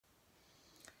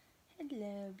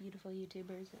Hello, beautiful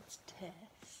YouTubers, it's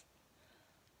Tess.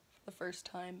 For the first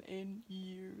time in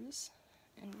years.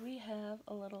 And we have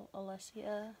a little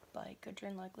Alessia by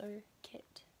Gudrun Legler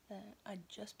kit that I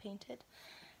just painted.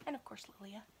 And of course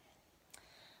Lilia.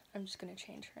 I'm just going to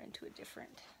change her into a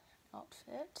different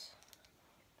outfit.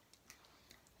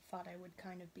 Thought I would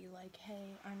kind of be like,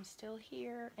 hey, I'm still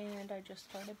here and I just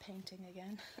started painting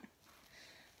again. I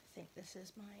think this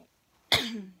is my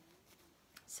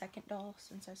second doll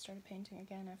since I started painting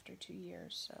again after 2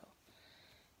 years, so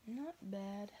not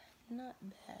bad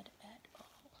at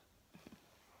all.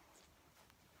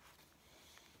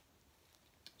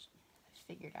 I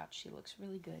figured out she looks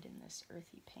really good in this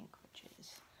earthy pink, which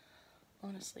is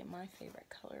honestly my favorite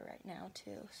color right now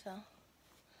too, so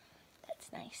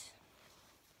that's nice.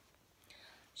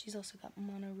 She's also got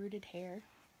mono-rooted hair,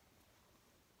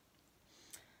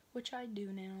 which I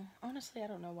do now. Honestly, I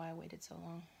don't know why I waited so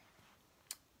long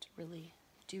to really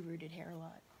do rooted hair a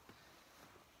lot.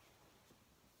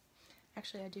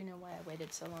 Actually, I do know why I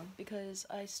waited so long, because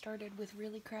I started with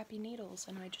really crappy needles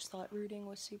and I just thought rooting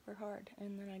was super hard,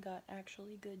 and then I got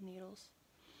actually good needles.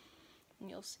 And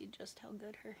you'll see just how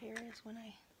good her hair is when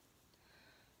I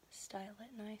style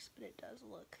it nice, but it does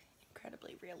look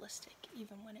incredibly realistic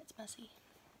even when it's messy.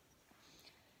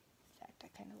 In fact,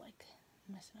 I kind of like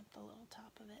messing up the little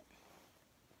top of it.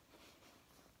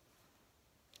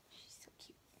 She's so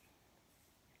cute.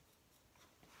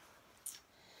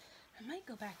 I might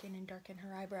go back in and darken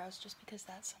her eyebrows just because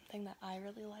that's something that I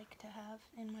really like to have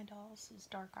in my dolls, is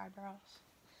dark eyebrows.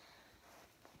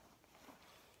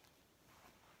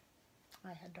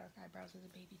 I had dark eyebrows as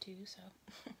a baby too, so.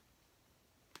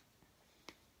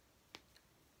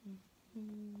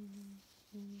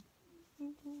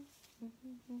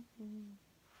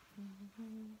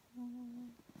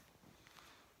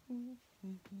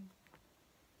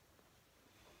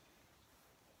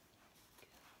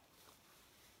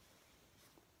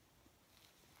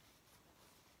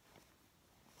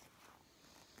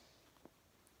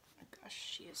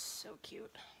 Gosh, she is so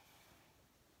cute.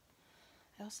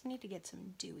 I also need to get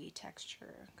some dewy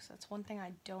texture, because that's one thing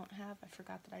I don't have. I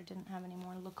forgot that I didn't have any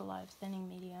more Look-Alive thinning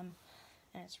medium,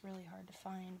 and it's really hard to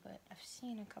find, but I've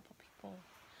seen a couple people,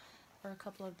 or a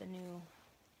couple of the new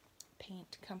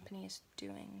paint companies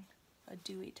doing a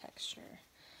dewy texture.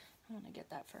 I want to get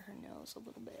that for her nose a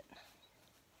little bit.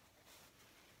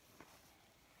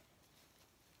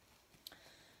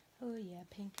 Oh yeah,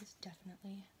 pink is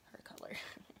definitely her color.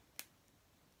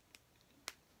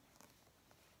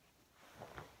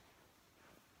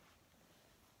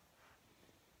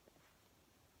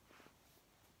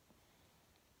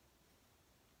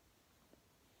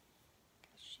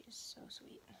 She is so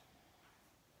sweet.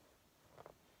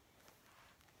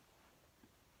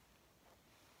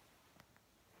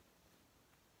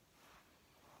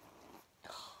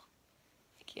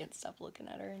 I can't stop looking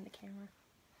at her in the camera.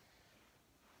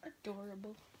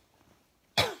 Adorable.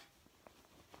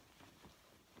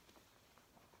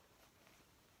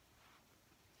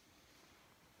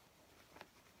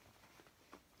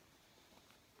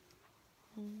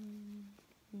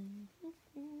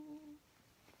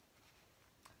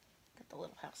 Got the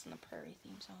Little House on the Prairie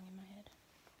theme song in my head.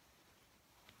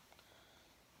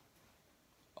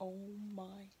 Oh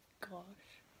my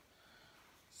gosh.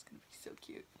 It's gonna be so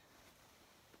cute.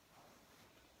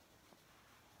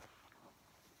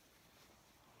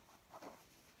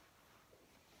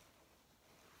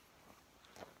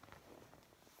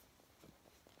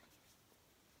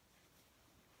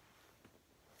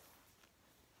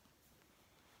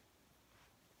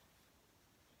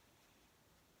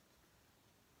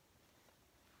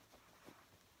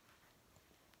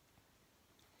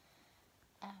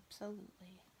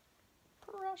 Absolutely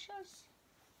precious.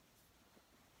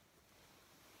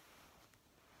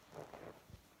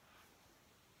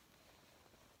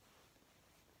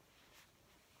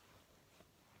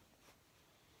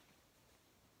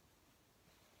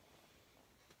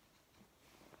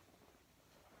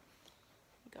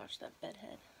 Gosh, that bed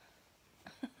head.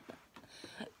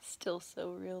 Still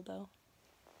so real though.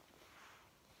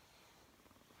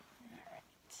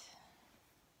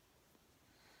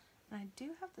 I do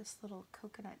have this little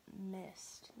coconut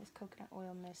mist, this coconut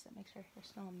oil mist that makes her hair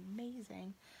smell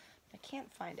amazing. I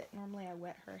can't find it. Normally I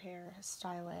wet her hair,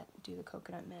 style it, do the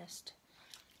coconut mist,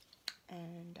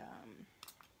 and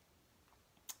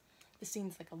this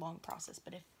seems like a long process,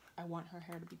 but if I want her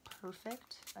hair to be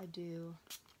perfect, I do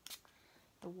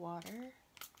the water,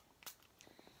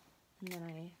 and then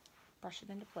I brush it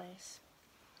into place.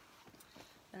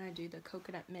 Then I do the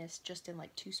coconut mist just in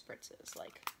like 2 spritzes,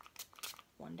 like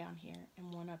one down here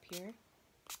and one up here,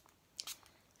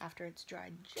 after it's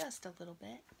dried just a little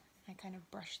bit, I kind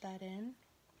of brush that in.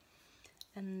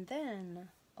 And then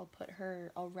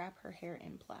I'll wrap her hair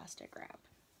in plastic wrap.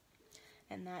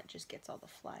 And that just gets all the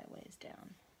flyaways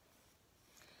down.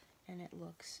 And it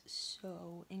looks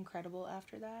so incredible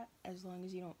after that, as long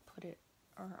as you don't put it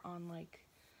on like,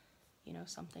 you know,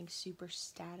 something super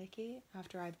staticky.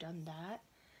 After I've done that,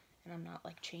 and I'm not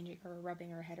like changing her or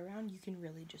rubbing her head around, you can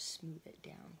really just smooth it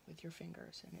down with your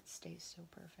fingers and it stays so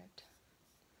perfect.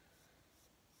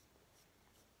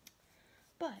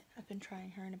 But I've been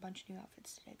trying her in a bunch of new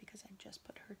outfits today because I just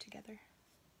put her together.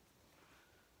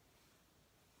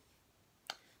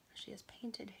 She has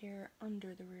painted hair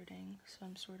under the rooting, so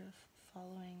I'm sort of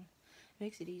following. It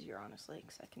makes it easier, honestly,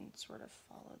 because I can sort of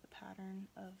follow the pattern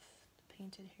of the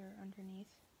painted hair underneath.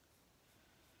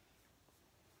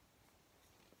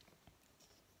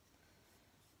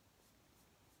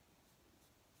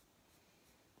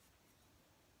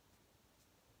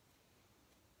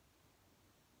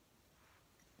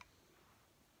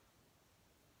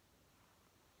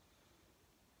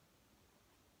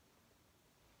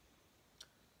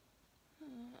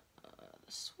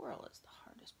 The swirl is the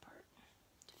hardest part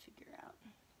to figure out,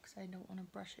 because I don't want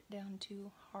to brush it down too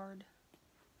hard.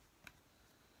 I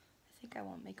think I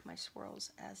won't make my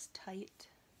swirls as tight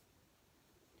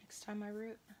next time I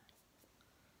root,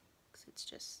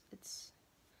 because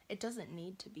it doesn't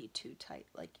need to be too tight.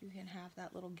 Like, you can have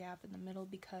that little gap in the middle,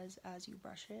 because as you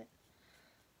brush it,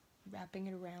 wrapping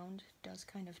it around does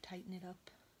kind of tighten it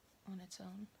up on its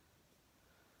own.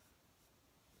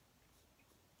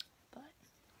 But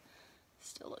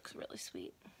still looks really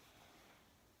sweet.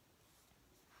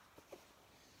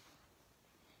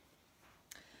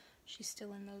 She's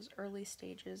still in those early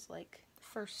stages, like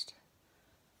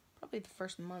probably the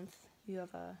first month you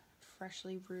have a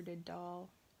freshly rooted doll.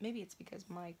 Maybe it's because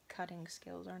my cutting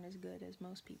skills aren't as good as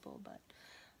most people, but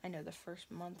I know the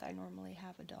first month I normally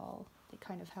have a doll, they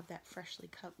kind of have that freshly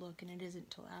cut look, and it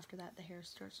isn't until after that the hair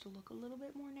starts to look a little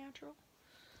bit more natural,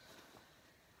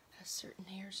 as certain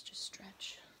hairs just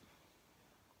stretch.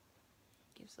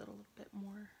 Gives it a little bit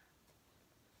more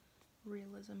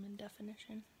realism and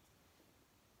definition.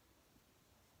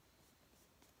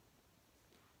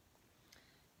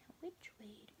 Now, which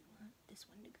way do we want this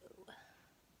one to go?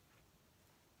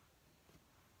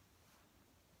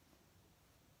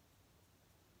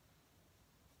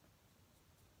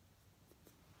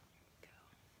 There we go.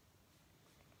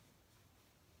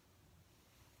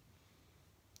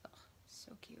 Oh,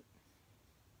 so cute.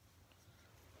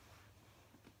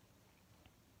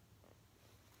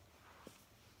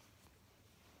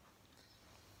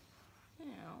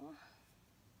 Now,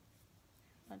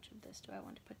 how much of this do I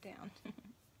want to put down?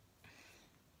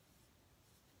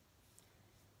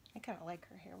 I kind of like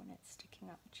her hair when it's sticking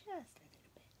up just a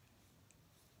little bit.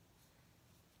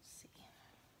 Let's see.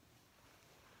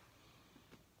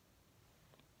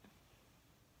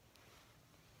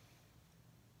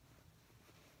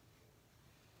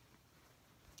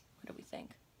 What do we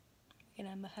think? We're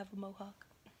gonna have a mohawk.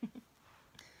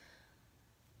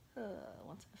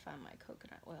 Once I find my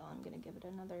coconut oil, I'm gonna give it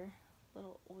another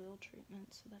little oil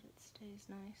treatment so that it stays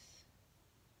nice.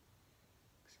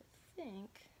 Because I think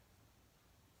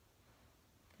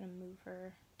I'm gonna move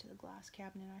her to the glass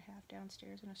cabinet I have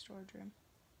downstairs in a storage room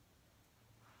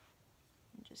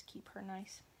and just keep her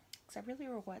nice. Because I really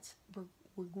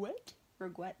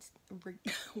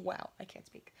wow, I can't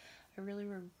speak. I really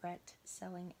regret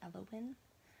selling Elowen,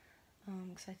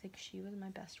 because I think she was my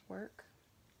best work.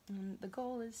 The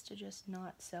goal is to just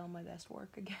not sell my best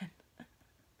work again.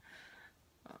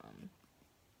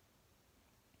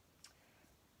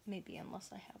 Maybe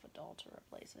unless I have a doll to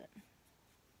replace it.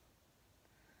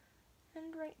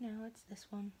 And right now it's this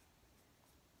one.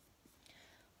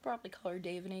 Probably call her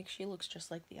Davany, because she looks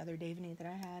just like the other Davany that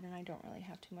I had, and I don't really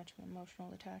have too much of an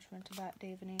emotional attachment to that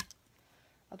Davany.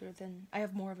 Other than, I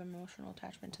have more of an emotional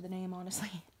attachment to the name,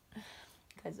 honestly.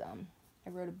 Because I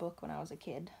wrote a book when I was a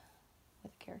kid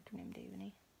with a character named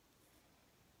Davany.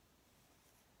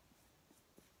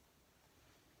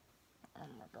 Oh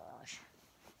my gosh.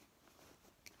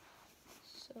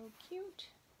 So cute.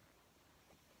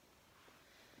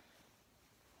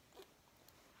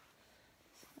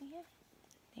 So yeah,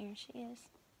 there she is.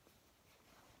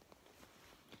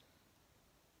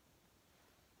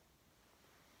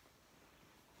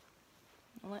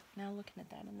 Now looking at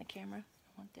that in the camera,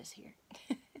 I want this here.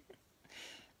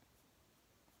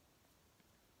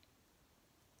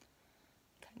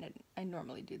 I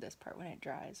normally do this part when it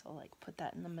dries. I'll like put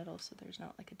that in the middle so there's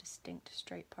not like a distinct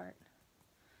straight part.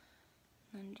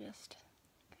 And then just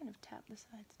kind of tap the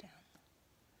sides down.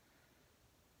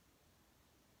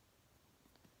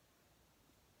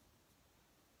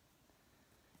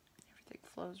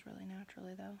 flows really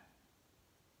naturally though.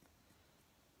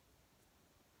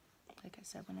 Like I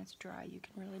said, when it's dry, you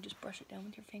can really just brush it down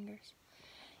with your fingers.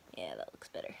 Yeah, that looks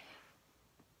better.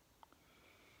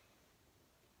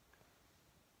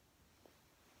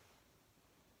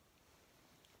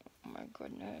 Oh my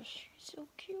goodness, she's so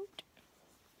cute.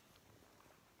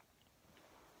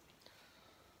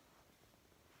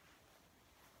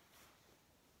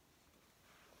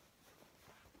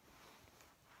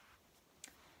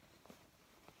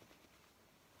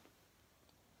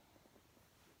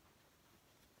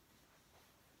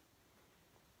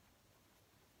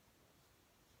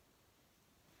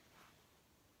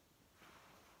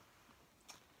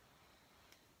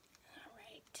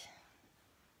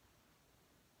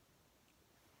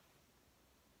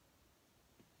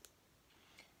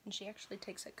 And she actually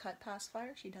takes a cut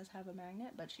pacifier. She does have a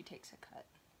magnet, but she takes a cut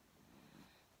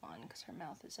on because her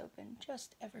mouth is open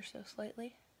just ever so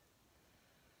slightly.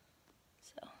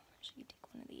 So she can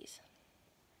take one of these.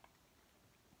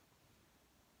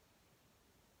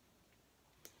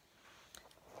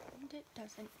 And it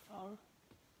doesn't fall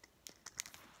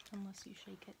unless you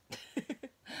shake it.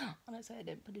 Honestly, I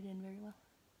didn't put it in very well.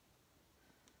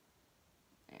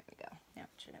 There we go. Now it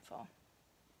shouldn't fall.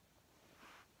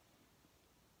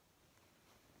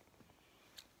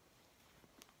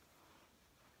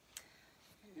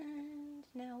 And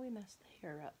now we messed the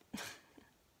hair up.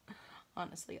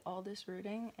 Honestly, all this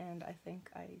rooting, and I think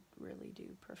I really do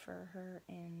prefer her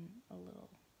in a little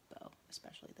bow,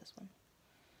 especially this one.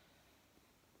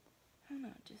 I don't know,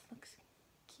 it just looks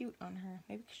cute on her.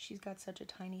 Maybe because she's got such a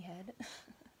tiny head.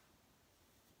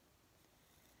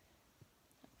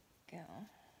 Go.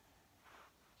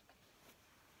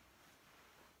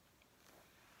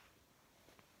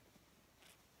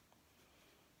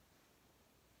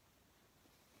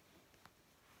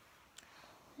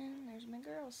 And there's my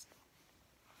girls.